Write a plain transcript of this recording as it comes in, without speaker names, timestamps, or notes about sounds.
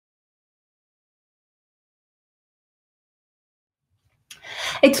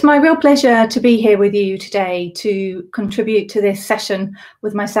It's my real pleasure to be here with you today to contribute to this session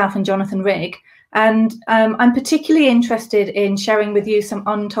with myself and Jonathan Rigg. And I'm particularly interested in sharing with you some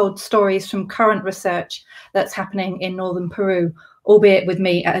untold stories from current research that's happening in northern Peru, albeit with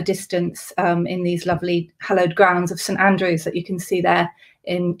me at a distance in these lovely hallowed grounds of St Andrews that you can see there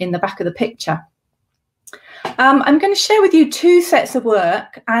in the back of the picture. I'm going to share with you two sets of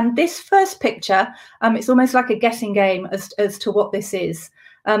work, and this first picture, it's almost like a guessing game as to what this is.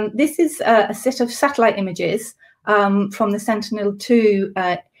 This is a set of satellite images from the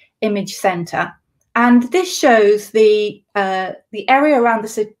Sentinel-2 image center, and this shows the area around the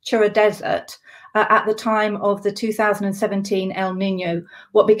Sechura Desert at the time of the 2017 El Niño,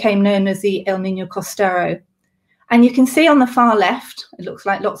 what became known as the El Niño Costero. And you can see on the far left, it looks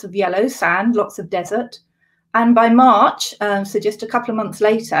like lots of yellow sand, lots of desert. And by March, so just a couple of months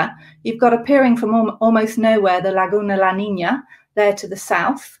later, you've got appearing from almost nowhere the Laguna La Niña there to the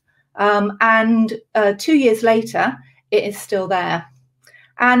south. And 2 years later, it is still there.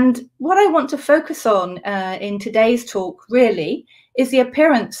 And what I want to focus on in today's talk really is the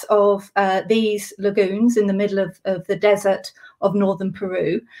appearance of these lagoons in the middle of the desert of northern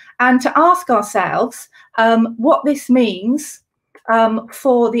Peru, and to ask ourselves what this means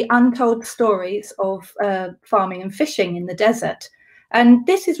for the untold stories of farming and fishing in the desert. And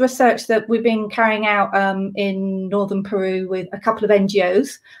this is research that we've been carrying out in northern Peru with a couple of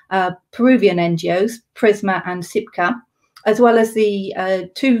NGOs, Peruvian NGOs, Prisma and SIPCA, as well as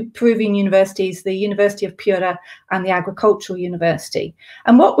the two Peruvian universities, the University of Piura and the Agricultural University.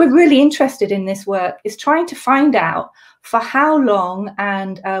 And what we're really interested in this work is trying to find out for how long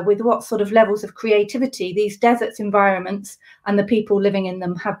and with what sort of levels of creativity these deserts environments and the people living in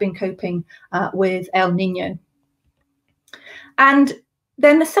them have been coping with El Niño. And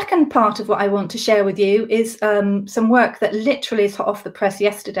then the second part of what I want to share with you is some work that literally is hot off the press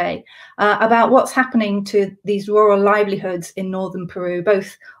yesterday about what's happening to these rural livelihoods in northern Peru,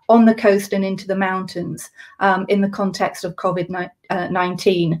 both on the coast and into the mountains in the context of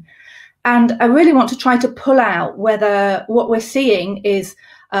COVID-19. And I really want to try to pull out whether what we're seeing is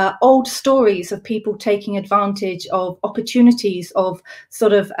old stories of people taking advantage of opportunities of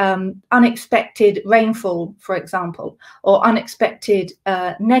sort of unexpected rainfall, for example, or unexpected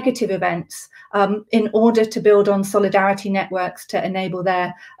negative events in order to build on solidarity networks to enable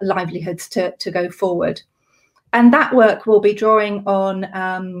their livelihoods to go forward. And that work will be drawing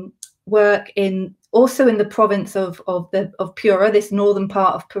on work also in the province of Piura, this northern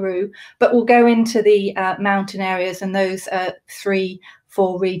part of Peru, but we'll go into the mountain areas and those 3-4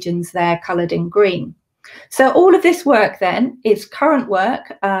 regions there coloured in green. So all of this work then is current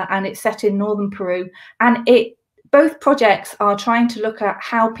work and it's set in northern Peru, and both projects are trying to look at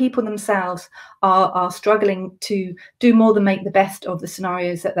how people themselves are struggling to do more than make the best of the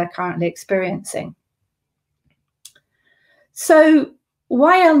scenarios that they're currently experiencing. So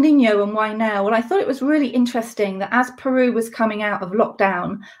why El Niño and why now? Well, I thought it was really interesting that as Peru was coming out of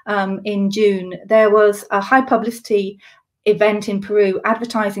lockdown in June, there was a high publicity event in Peru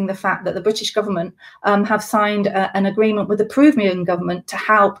advertising the fact that the British government have signed an agreement with the Peruvian government to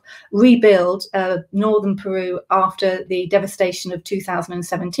help rebuild northern Peru after the devastation of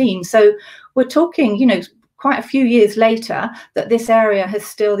 2017. So we're talking, you know, quite a few years later that this area has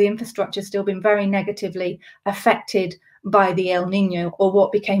still, the infrastructure has still been very negatively affected by the El Niño, or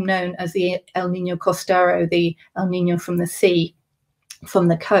what became known as the El Niño Costero, the El Niño from the sea, from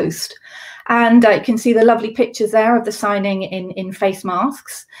the coast. And you can see the lovely pictures there of the signing in face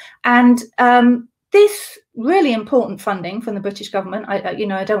masks. And this really important funding from the British government,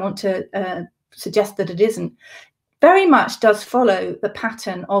 I don't want to suggest that it isn't, very much does follow the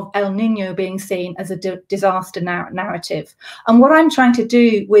pattern of El Niño being seen as a disaster narrative. And what I'm trying to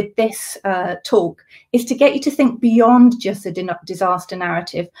do with this talk is to get you to think beyond just a disaster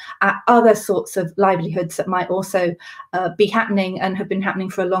narrative at other sorts of livelihoods that might also be happening and have been happening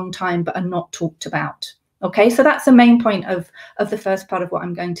for a long time but are not talked about. Okay, so that's the main point of the first part of what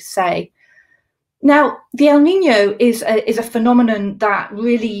I'm going to say. Now, the El Niño is a phenomenon that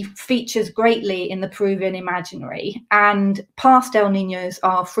really features greatly in the Peruvian imaginary, and past El Niños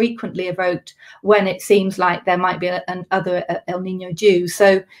are frequently evoked when it seems like there might be another El Niño due.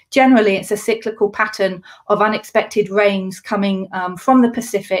 So generally, it's a cyclical pattern of unexpected rains coming from the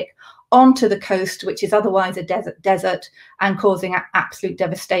Pacific onto the coast, which is otherwise a desert, and causing absolute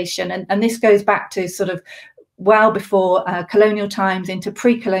devastation. And this goes back to sort of well before colonial times, into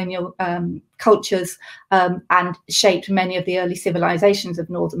pre-colonial cultures, and shaped many of the early civilizations of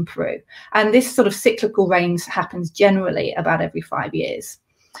northern Peru. And this sort of cyclical rains happens generally about every 5 years.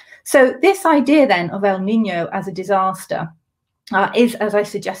 So this idea then of El Niño as a disaster is, as I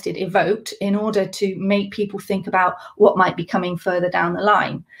suggested, evoked in order to make people think about what might be coming further down the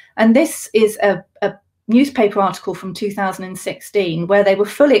line. And this is a newspaper article from 2016 where they were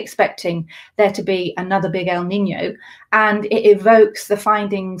fully expecting there to be another big El Nino, and it evokes the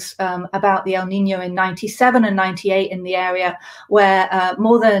findings about the El Nino in 97 and 98 in the area, where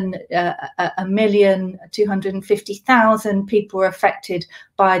more than 1,250,000 people were affected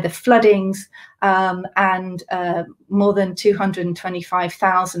by the floodings, and more than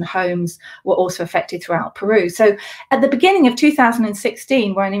 225,000 homes were also affected throughout Peru. So at the beginning of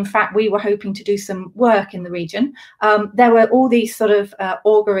 2016, when in fact we were hoping to do some work in the region, there were all these sort of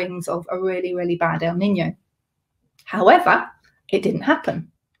auguries of a really, really bad El Nino. However, it didn't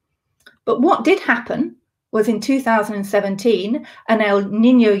happen. But what did happen was in 2017, an El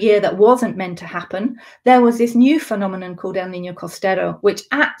Nino year that wasn't meant to happen, there was this new phenomenon called El Nino Costero, which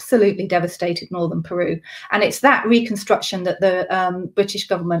absolutely devastated northern Peru. And it's that reconstruction that the British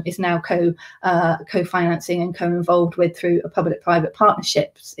government is now co-financing and co-involved with through public-private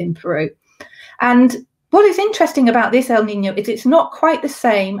partnerships in Peru. And what is interesting about this El Nino is it's not quite the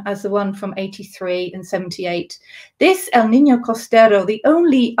same as the one from 83 and 78. This El Nino Costero, the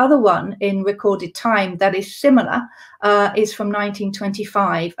only other one in recorded time that is similar, is from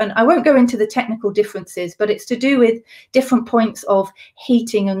 1925. And I won't go into the technical differences, but it's to do with different points of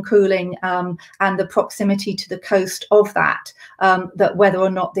heating and cooling, and the proximity to the coast of that, that whether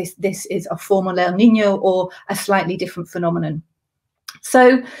or not this is a formal El Nino or a slightly different phenomenon.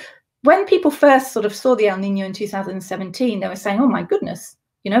 So when people first sort of saw the El Nino in 2017, they were saying, oh my goodness,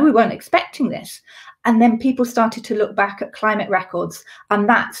 you know, we weren't expecting this. And then people started to look back at climate records. And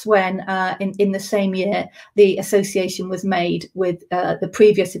that's when, in the same year, the association was made with the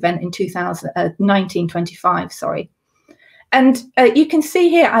previous event in 1925, sorry. And you can see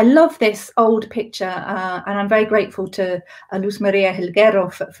here, I love this old picture, and I'm very grateful to Luz Maria Hilguero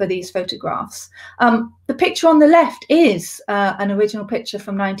for these photographs. The picture on the left is an original picture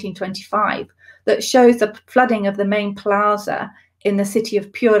from 1925 that shows the flooding of the main plaza in the city of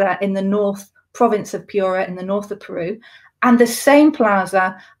Piura in the north province of Piura in the north of Peru, and the same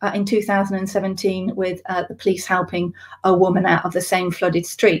plaza in 2017 with the police helping a woman out of the same flooded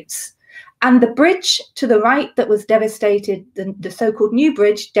streets. And the bridge to the right that was devastated, the so-called new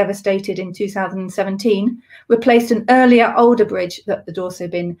bridge devastated in 2017, replaced an earlier, older bridge that had also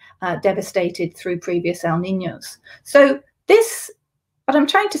been devastated through previous El Ninos. So this, what I'm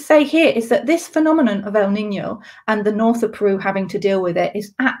trying to say here is that this phenomenon of El Nino and the north of Peru having to deal with it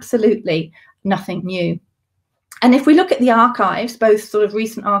is absolutely nothing new. And if we look at the archives, both sort of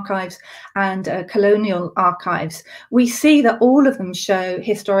recent archives and colonial archives, we see that all of them show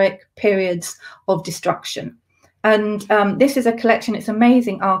historic periods of destruction. And this is a collection, it's an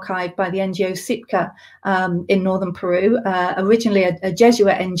amazing archive by the NGO SIPCA in northern Peru, originally a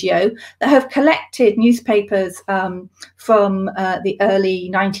Jesuit NGO, that have collected newspapers from the early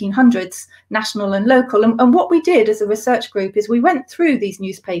 1900s, national and local. And what we did as a research group is we went through these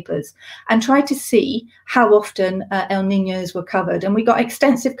newspapers and tried to see how often El Ninos were covered. And we got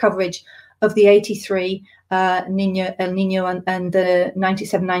extensive coverage of the 83 El Nino and the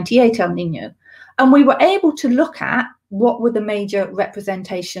 97-98 El Nino. And we were able to look at what were the major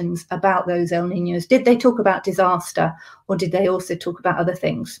representations about those El Ninos. Did they talk about disaster, or did they also talk about other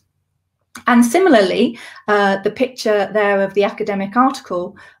things? And similarly, the picture there of the academic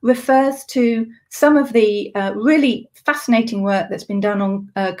article refers to some of the really fascinating work that's been done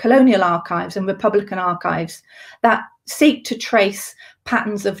on colonial archives and Republican archives that seek to trace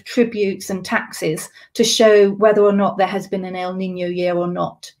patterns of tributes and taxes to show whether or not there has been an El Nino year or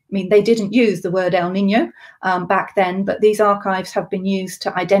not. I mean, they didn't use the word El Nino back then, but these archives have been used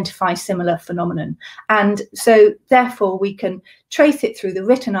to identify similar phenomenon. And so therefore we can trace it through the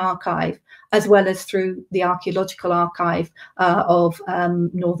written archive as well as through the archaeological archive of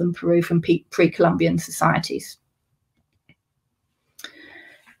northern Peru from pre-Columbian societies.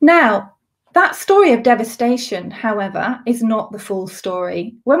 Now, that story of devastation, however, is not the full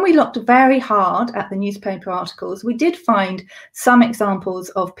story. When we looked very hard at the newspaper articles, we did find some examples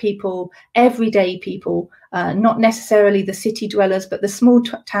of people, everyday people, not necessarily the city dwellers, but the small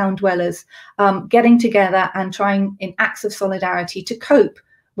town dwellers, getting together and trying in acts of solidarity to cope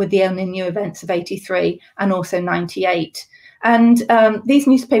with the El Nino events of 83 and also 98. And these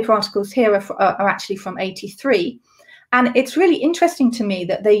newspaper articles here are actually from 83. And it's really interesting to me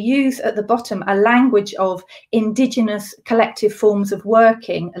that they use at the bottom a language of indigenous collective forms of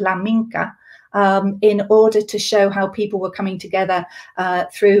working, la minca, in order to show how people were coming together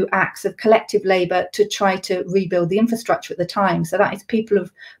through acts of collective labor to try to rebuild the infrastructure at the time. So that is people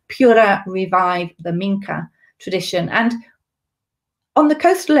of Piura revive the minca tradition. And On the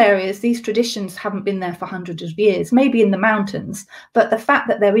coastal areas, these traditions haven't been there for hundreds of years, maybe in the mountains, but the fact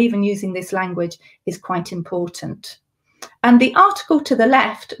that they're even using this language is quite important. And the article to the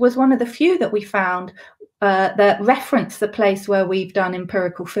left was one of the few that we found that reference the place where we've done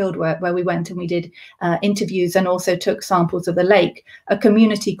empirical fieldwork, where we went and we did interviews and also took samples of the lake, a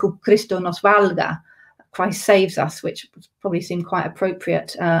community called Cristo nos valga, Christ saves us, which probably seemed quite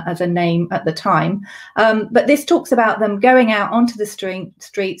appropriate as a name at the time. But this talks about them going out onto the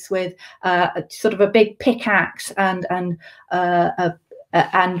streets with sort of a big pickaxe and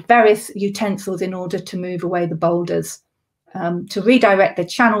various utensils in order to move away the boulders. To redirect the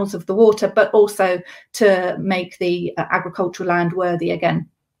channels of the water, but also to make the agricultural land worthy again.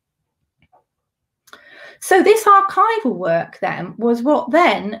 So this archival work then was what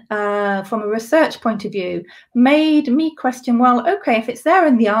then, from a research point of view, made me question, well, okay, if it's there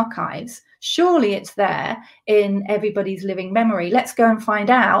in the archives, surely it's there in everybody's living memory. Let's go and find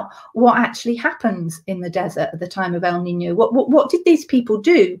out what actually happens in the desert at the time of El Niño. What did these people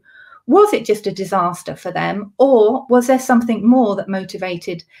do? Was it just a disaster for them, or was there something more that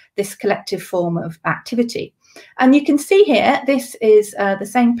motivated this collective form of activity? And you can see here, this is the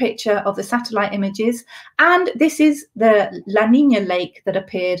same picture of the satellite images, and this is the La Niña lake that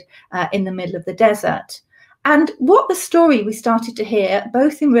appeared in the middle of the desert. And what the story we started to hear,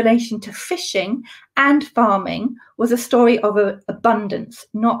 both in relation to fishing and farming, was a story of abundance,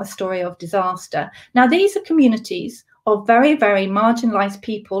 not a story of disaster. Now, these are communities of very, very marginalized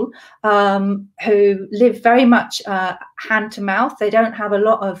people who live very much hand to mouth. They don't have a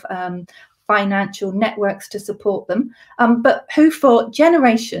lot of financial networks to support them, but who for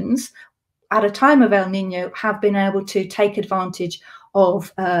generations at a time of El Niño have been able to take advantage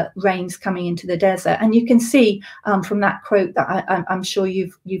of rains coming into the desert. And you can see from that quote that I'm sure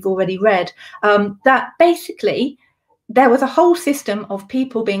you've already read, that basically there was a whole system of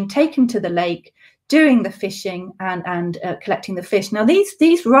people being taken to the lake, doing the fishing and collecting the fish. Now,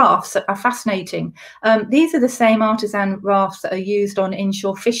 these rafts are fascinating. These are the same artisan rafts that are used on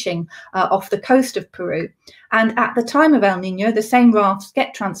inshore fishing off the coast of Peru. And at the time of El Niño, the same rafts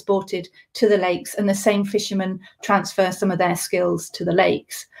get transported to the lakes and the same fishermen transfer some of their skills to the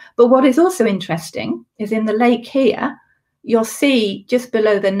lakes. But what is also interesting is in the lake here, you'll see just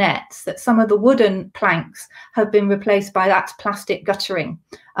below the nets that some of the wooden planks have been replaced by that plastic guttering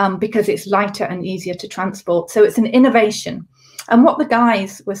because it's lighter and easier to transport. So it's an innovation. And what the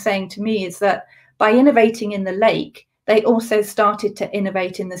guys were saying to me is that by innovating in the lake, they also started to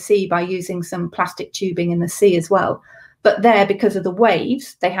innovate in the sea by using some plastic tubing in the sea as well. But there, because of the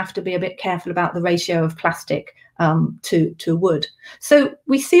waves, they have to be a bit careful about the ratio of plastic to wood. So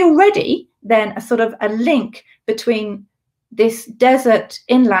we see already then a sort of a link between this desert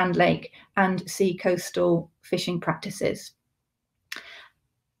inland lake and sea coastal fishing practices.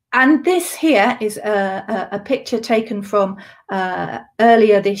 And this here is a picture taken from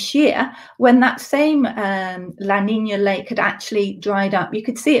earlier this year when that same La Niña lake had actually dried up. You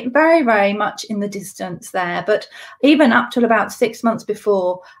could see it very, very much in the distance there, but even up till about 6 months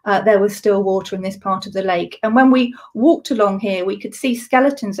before, there was still water in this part of the lake. And when we walked along here, we could see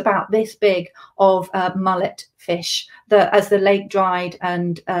skeletons about this big of mullet fish that, as the lake dried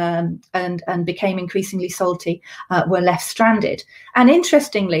and became increasingly salty, were left stranded. And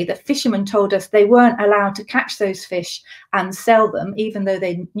interestingly, the fishermen told us they weren't allowed to catch those fish and sell them, even though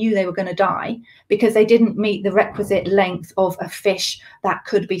they knew they were going to die, because they didn't meet the requisite length of a fish that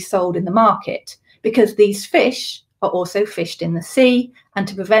could be sold in the market, because these fish are also fished in the sea, and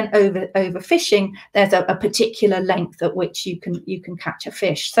to prevent overfishing, there's a particular length at which you can catch a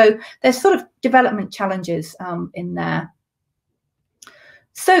fish. So there's sort of development challenges in there.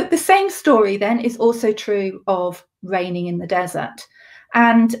 So the same story then is also true of raining in the desert.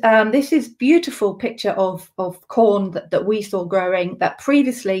 And this is beautiful picture of corn that we saw growing that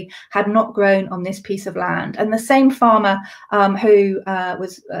previously had not grown on this piece of land. And the same farmer who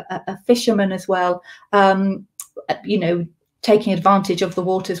was a fisherman as well, you know, taking advantage of the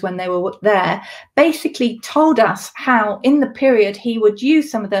waters when they were there, basically told us how in the period he would use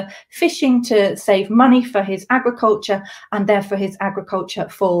some of the fishing to save money for his agriculture and therefore his agriculture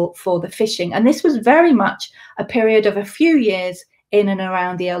for the fishing. And this was very much a period of a few years in and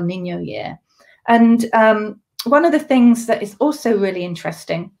around the El Niño year. And one of the things that is also really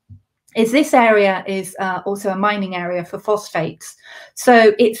interesting is this area is also a mining area for phosphates.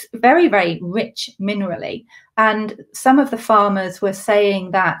 So it's very, very rich minerally. And some of the farmers were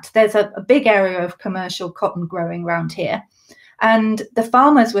saying that there's a big area of commercial cotton growing around here. And the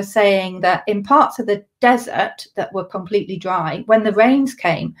farmers were saying that in parts of the desert that were completely dry, when the rains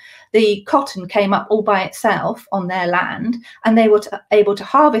came, the cotton came up all by itself on their land, and they were able to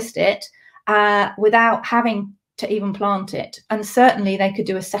harvest it without having to even plant it. And certainly they could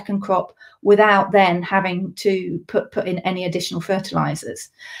do a second crop without then having to put in any additional fertilizers.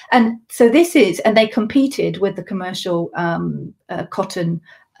 And so and they competed with the commercial cotton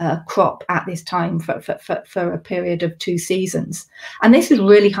crop at this time for a period of 2 seasons. And this is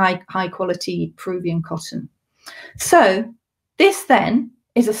really high quality Peruvian cotton. So this then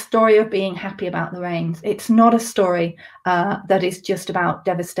is a story of being happy about the rains. It's not a story that is just about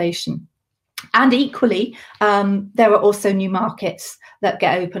devastation. And equally, there are also new markets that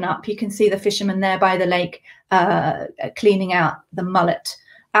open up. You can see the fishermen there by the lake cleaning out the mullet.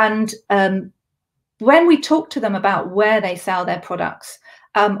 And when we talk to them about where they sell their products,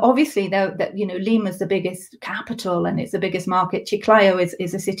 obviously, Lima's the biggest capital and it's the biggest market. Chiclayo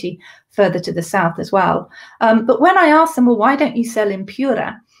is a city further to the south as well. But when I asked them, well, why don't you sell in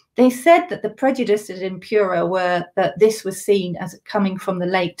Piura? They said that the prejudices in Piura were that this was seen as coming from the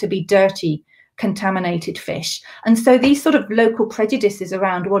lake to be dirty, contaminated fish. And so these sort of local prejudices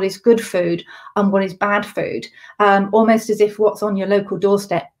around what is good food and what is bad food, almost as if what's on your local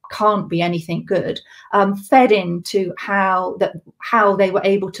doorstep can't be anything good, fed into how they were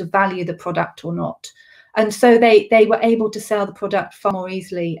able to value the product or not. And so they were able to sell the product far more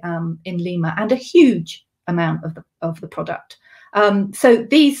easily in Lima, and a huge amount of the product. So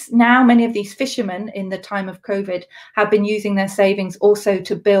many of these fishermen in the time of COVID have been using their savings also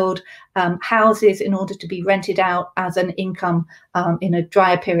to build houses in order to be rented out as an income in a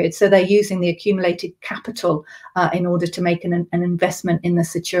drier period. So they're using the accumulated capital in order to make an investment in the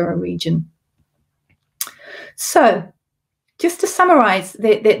Sechura region. So just to summarize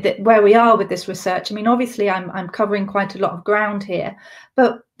where we are with this research, I mean, obviously I'm covering quite a lot of ground here,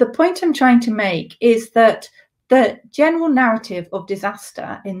 but the point I'm trying to make is that the general narrative of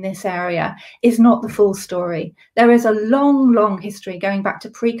disaster in this area is not the full story. There is a long, long history going back to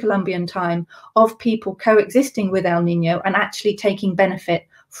pre-Columbian time of people coexisting with El Niño and actually taking benefit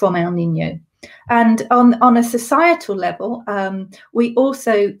from El Niño. And on a societal level, we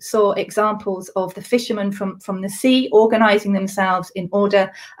also saw examples of the fishermen from the sea organizing themselves in order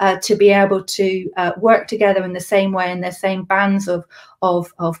to be able to work together in the same way, in the same bands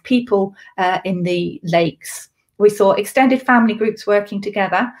of people in the lakes. We saw extended family groups working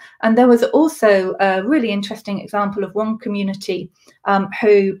together. And there was also a really interesting example of one community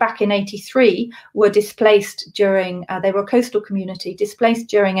who back in '83 were displaced during, they were a coastal community, displaced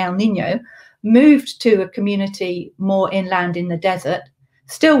during El Niño, moved to a community more inland in the desert,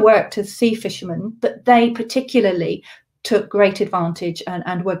 still worked as sea fishermen, but they particularly took great advantage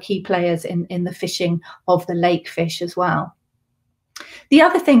and were key players in the fishing of the lake fish as well. The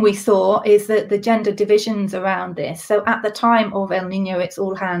other thing we saw is that the gender divisions around this. So at the time of El Niño, it's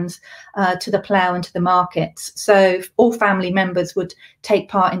all hands to the plough and to the markets. So all family members would take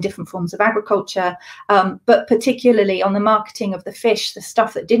part in different forms of agriculture, but particularly on the marketing of the fish, the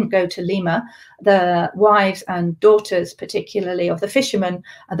stuff that didn't go to Lima, the wives and daughters, particularly of the fishermen,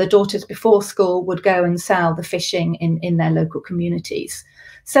 the daughters before school would go and sell the fishing in their local communities.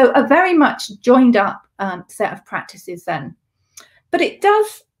 So a very much joined up set of practices then. But it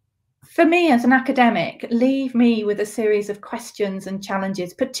does, for me as an academic, leave me with a series of questions and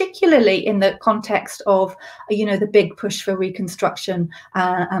challenges, particularly in the context of, the big push for reconstruction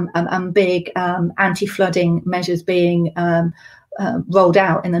and big anti-flooding measures being rolled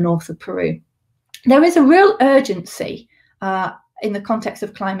out in the north of Peru. There is a real urgency in the context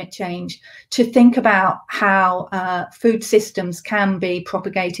of climate change to think about how food systems can be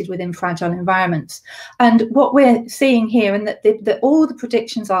propagated within fragile environments. And what we're seeing here, and that all the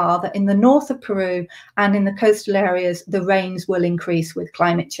predictions are that in the north of Peru and in the coastal areas, the rains will increase with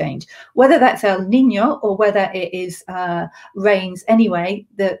climate change. Whether that's El Niño or whether it is rains anyway,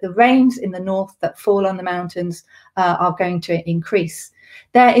 the rains in the north that fall on the mountains are going to increase.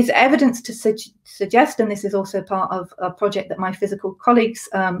 There is evidence to suggest, and this is also part of a project that my physical colleagues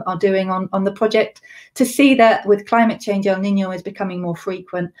are doing on the project, to see that with climate change, El Niño is becoming more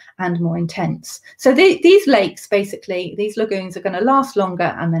frequent and more intense. So these lakes, basically, these lagoons are going to last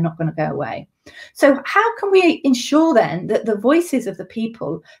longer and they're not going to go away. So how can we ensure then that the voices of the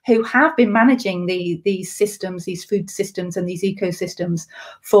people who have been managing these systems, these food systems and these ecosystems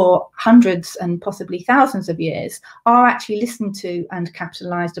for hundreds and possibly thousands of years are actually listened to and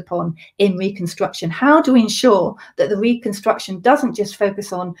capitalized upon in reconstruction? How do we ensure that the reconstruction doesn't just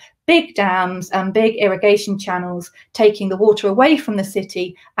focus on big dams and big irrigation channels, taking the water away from the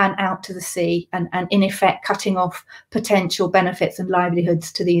city and out to the sea, and in effect cutting off potential benefits and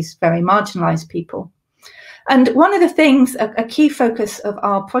livelihoods to these very marginalized people. And one of the things, a key focus of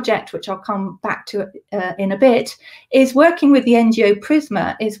our project, which I'll come back to in a bit, is working with the NGO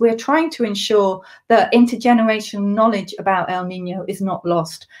Prisma, is we're trying to ensure that intergenerational knowledge about El Niño is not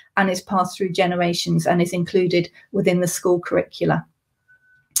lost and is passed through generations and is included within the school curricula.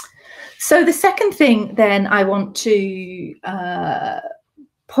 So the second thing then I want to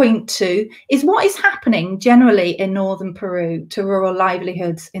point to is what is happening generally in northern Peru to rural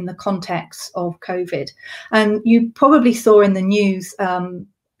livelihoods in the context of COVID. And you probably saw in the news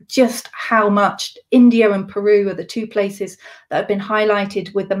just how much India and Peru are the two places that have been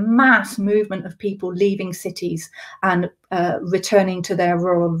highlighted with the mass movement of people leaving cities and returning to their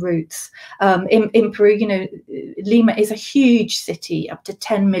rural roots. In Peru, you know, Lima is a huge city, up to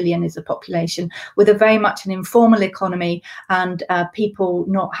 10 million is the population, with a very much an informal economy and people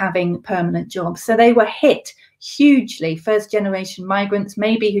not having permanent jobs. So they were hit hugely. First generation migrants,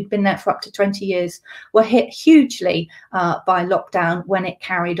 maybe who'd been there for up to 20 years, were hit hugely by lockdown when it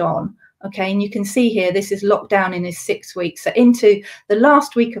carried on. Okay, and you can see here, this is lockdown in its 6 weeks. So into the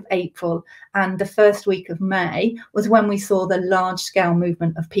last week of April and the first week of May was when we saw the large scale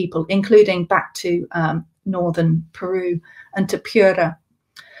movement of people, including back to northern Peru and to Piura.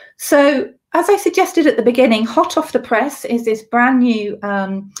 So as I suggested at the beginning, hot off the press is this brand new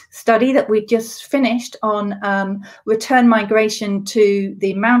study that we've just finished on return migration to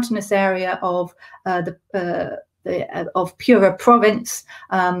the mountainous area of Piura province.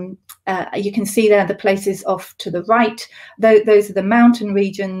 You can see there the places off to the right. Those are the mountain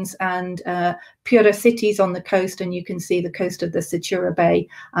regions, and Piura cities on the coast, and you can see the coast of the Sechura Bay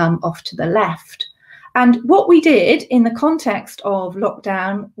off to the left. And what we did in the context of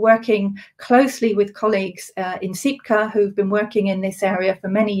lockdown, working closely with colleagues in SIPCA who've been working in this area for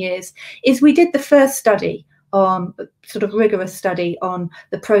many years, is we did the first study, sort of rigorous study on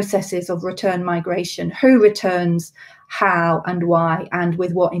the processes of return migration, who returns, how and why, and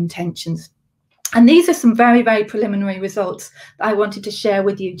with what intentions. And these are some very, very preliminary results that I wanted to share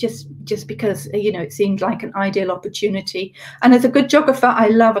with you, just because, you know, it seemed like an ideal opportunity. And as a good geographer, I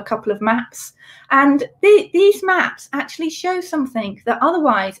love a couple of maps. And these maps actually show something that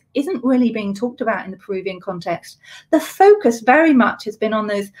otherwise isn't really being talked about in the Peruvian context. The focus very much has been on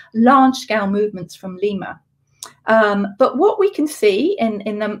those large-scale movements from Lima. But what we can see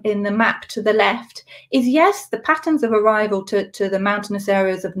in the map to the left is, yes, the patterns of arrival to the mountainous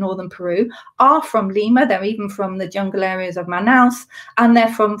areas of northern Peru are from Lima. They're even from the jungle areas of Manaus, and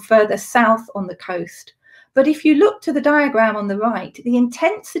they're from further south on the coast. But if you look to the diagram on the right, the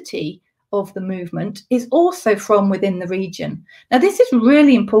intensity of the movement is also from within the region. Now, this is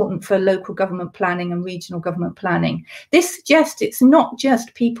really important for local government planning and regional government planning. This suggests it's not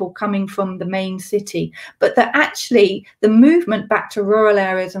just people coming from the main city, but that actually the movement back to rural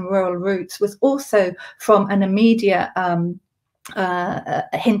areas and rural routes was also from an immediate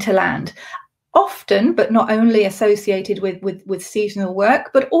hinterland. Often, but not only associated with seasonal work,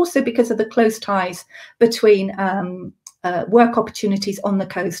 but also because of the close ties between work opportunities on the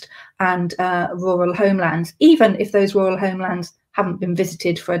coast and rural homelands, even if those rural homelands haven't been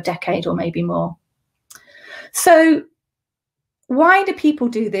visited for a decade or maybe more. So why do people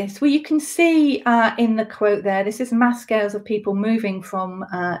do this? Well, you can see in the quote there, this is mass scales of people moving from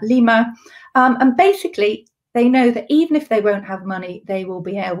Lima. And basically, they know that even if they won't have money, they will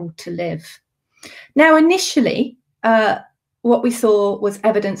be able to live. Now, initially, what we saw was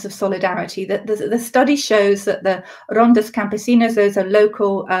evidence of solidarity. That the study shows that the rondas campesinas, those are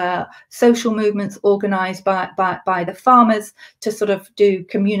local social movements organized by the farmers to sort of do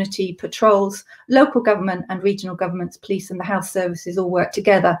community patrols. Local government and regional governments, police and the health services all work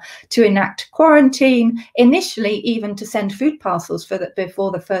together to enact quarantine, initially even to send food parcels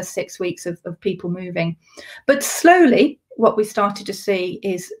before the first 6 weeks of people moving. But slowly, what we started to see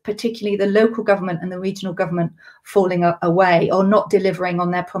is particularly the local government and the regional government falling away or not delivering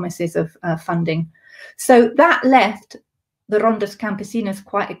on their promises of funding. So that left the rondas campesinas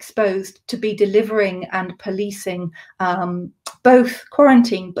quite exposed to be delivering and policing both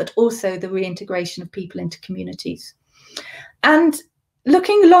quarantine, but also the reintegration of people into communities. And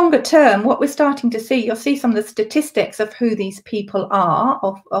looking longer term, what we're starting to see, you'll see some of the statistics of who these people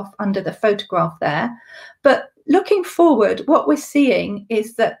are under the photograph there. But looking forward, what we're seeing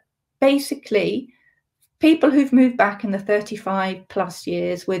is that basically people who've moved back in the 35 plus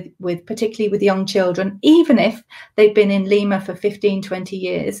years with particularly with young children, even if they've been in Lima for 15, 20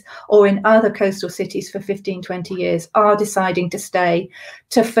 years or in other coastal cities for 15, 20 years, are deciding to stay,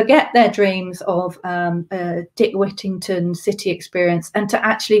 to forget their dreams of Dick Whittington city experience and to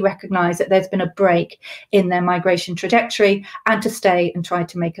actually recognise that there's been a break in their migration trajectory and to stay and try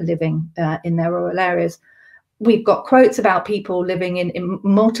to make a living in their rural areas. We've got quotes about people living in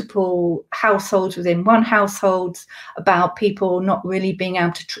multiple households within one household, about people not really being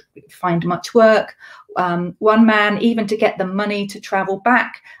able to find much work. One man, even to get the money to travel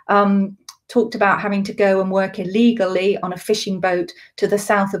back, talked about having to go and work illegally on a fishing boat to the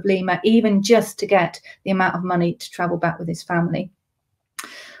south of Lima, even just to get the amount of money to travel back with his family.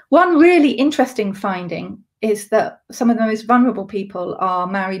 One really interesting finding is that some of the most vulnerable people are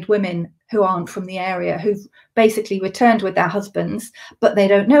married women who aren't from the area, who've basically returned with their husbands, but they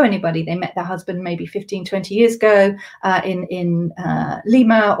don't know anybody. They met their husband maybe 15, 20 years ago in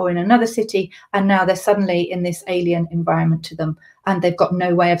Lima or in another city, and now they're suddenly in this alien environment to them, and they've got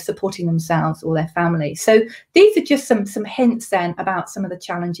no way of supporting themselves or their family. So these are just some hints then about some of the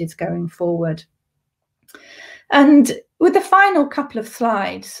challenges going forward. And with the final couple of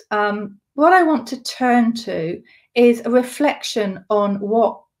slides, what I want to turn to is a reflection on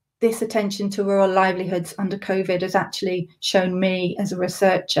what this attention to rural livelihoods under COVID has actually shown me as a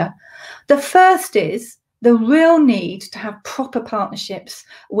researcher. The first is the real need to have proper partnerships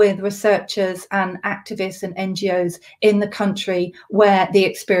with researchers and activists and NGOs in the country where the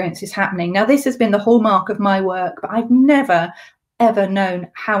experience is happening. Now, this has been the hallmark of my work, but I've never ever known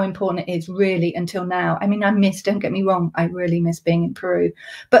how important it is really until now. I mean, don't get me wrong, I really miss being in Peru,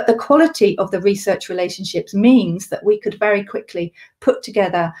 but the quality of the research relationships means that we could very quickly put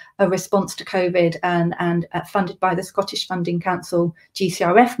together a response to COVID and funded by the Scottish Funding Council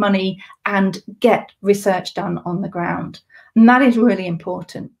GCRF money and get research done on the ground. And that is really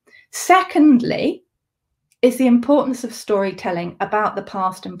important. Secondly, is the importance of storytelling about the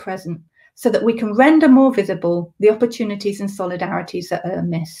past and present, so that we can render more visible the opportunities and solidarities that are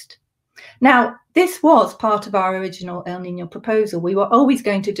missed. Now, this was part of our original El Niño proposal. We were always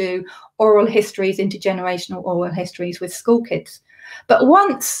going to do oral histories, intergenerational oral histories with school kids. But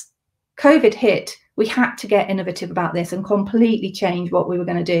once COVID hit, we had to get innovative about this and completely change what we were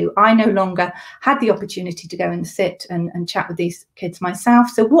going to do. I no longer had the opportunity to go and sit and chat with these kids myself.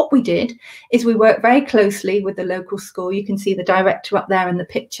 So what we did is we worked very closely with the local school. You can see the director up there in the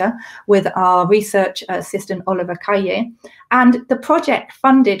picture with our research assistant, Oliver Calle. And the project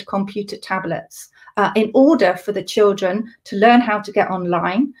funded computer tablets in order for the children to learn how to get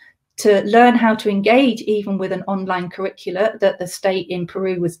online, to learn how to engage even with an online curricula that the state in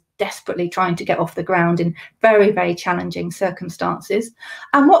Peru was desperately trying to get off the ground in very, very challenging circumstances.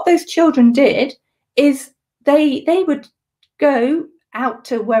 And what those children did is they would go out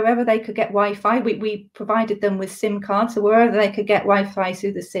to wherever they could get Wi-Fi. We provided them with SIM cards, so wherever they could get Wi-Fi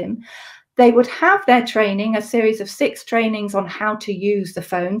through the SIM. They would have their training, a series of 6 trainings on how to use the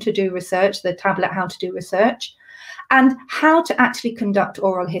phone to do research, the tablet, how to do research, and how to actually conduct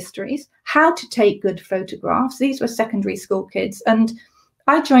oral histories, how to take good photographs. These were secondary school kids. And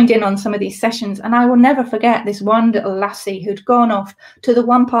I joined in on some of these sessions, and I will never forget this one little lassie who'd gone off to the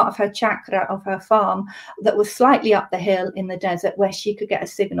one part of her chakra of her farm that was slightly up the hill in the desert where she could get a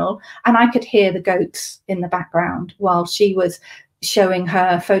signal. And I could hear the goats in the background while she was showing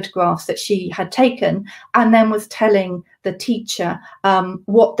her photographs that she had taken, and then was telling the teacher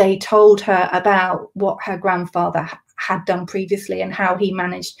what they told her about what her grandfather had done previously and how he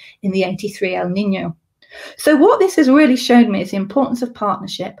managed in the 83 El Niño. So what this has really shown me is the importance of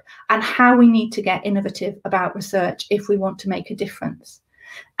partnership and how we need to get innovative about research if we want to make a difference.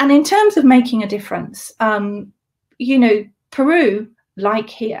 And in terms of making a difference, you know, Peru, like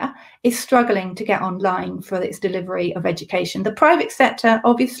here, is struggling to get online for its delivery of education. The private sector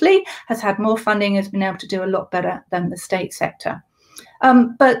obviously has had more funding, has been able to do a lot better than the state sector.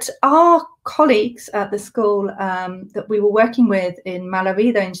 But our colleagues at the school that we were working with in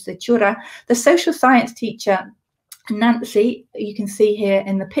Malavida in Sechura, the social science teacher, Nancy, you can see here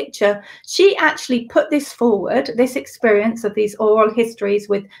in the picture, she actually put this forward, this experience of these oral histories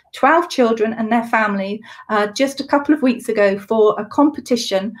with 12 children and their family just a couple of weeks ago for a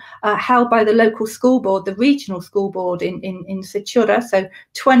competition held by the local school board, the regional school board in Sechura, so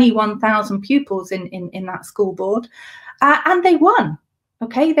 21,000 pupils in that school board, and they won.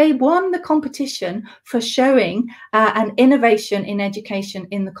 Okay, they won the competition for showing an innovation in education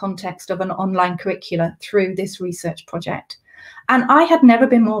in the context of an online curricula through this research project. And I had never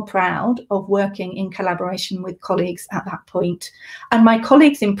been more proud of working in collaboration with colleagues at that point. And my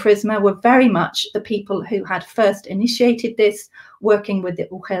colleagues in Prisma were very much the people who had first initiated this, working with the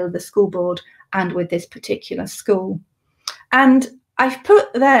UGEL, the school board, and with this particular school. And I've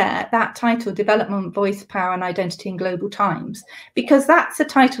put there that title, Development, Voice, Power and Identity in Global Times, because that's the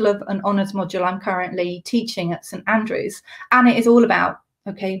title of an honours module I'm currently teaching at St Andrews. And it is all about,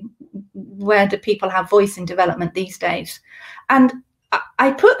 okay, where do people have voice in development these days? And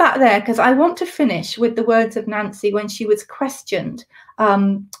I put that there because I want to finish with the words of Nancy when she was questioned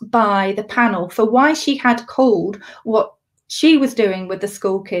by the panel for why she had called what she was doing with the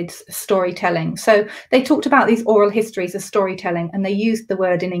school kids storytelling. So they talked about these oral histories of storytelling, and they used the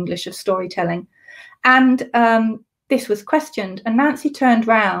word in English of storytelling. And this was questioned, and Nancy turned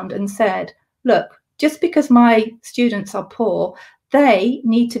round and said, look, just because my students are poor, they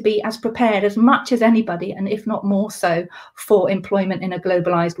need to be as prepared as much as anybody, and if not more so, for employment in a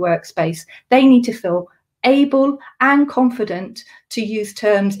globalized workspace. They need to feel able and confident to use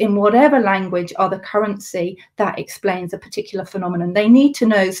terms in whatever language are the currency that explains a particular phenomenon. They need to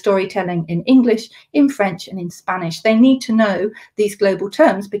know storytelling in English, in French, and in Spanish. They need to know these global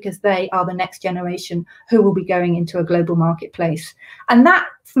terms because they are the next generation who will be going into a global marketplace. And that,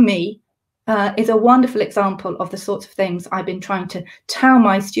 for me, is a wonderful example of the sorts of things I've been trying to tell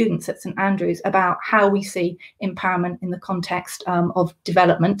my students at St Andrews about how we see empowerment in the context of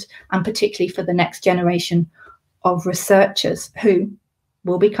development, and particularly for the next generation of researchers who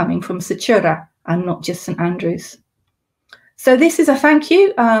will be coming from Sechura and not just St Andrews. So this is a thank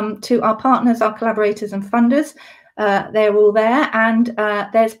you to our partners, our collaborators and funders. They're all there, and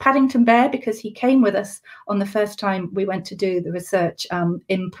there's Paddington Bear because he came with us on the first time we went to do the research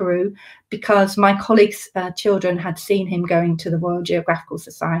in Peru, because my colleagues' children had seen him going to the Royal Geographical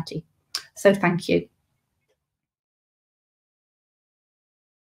Society. So thank you.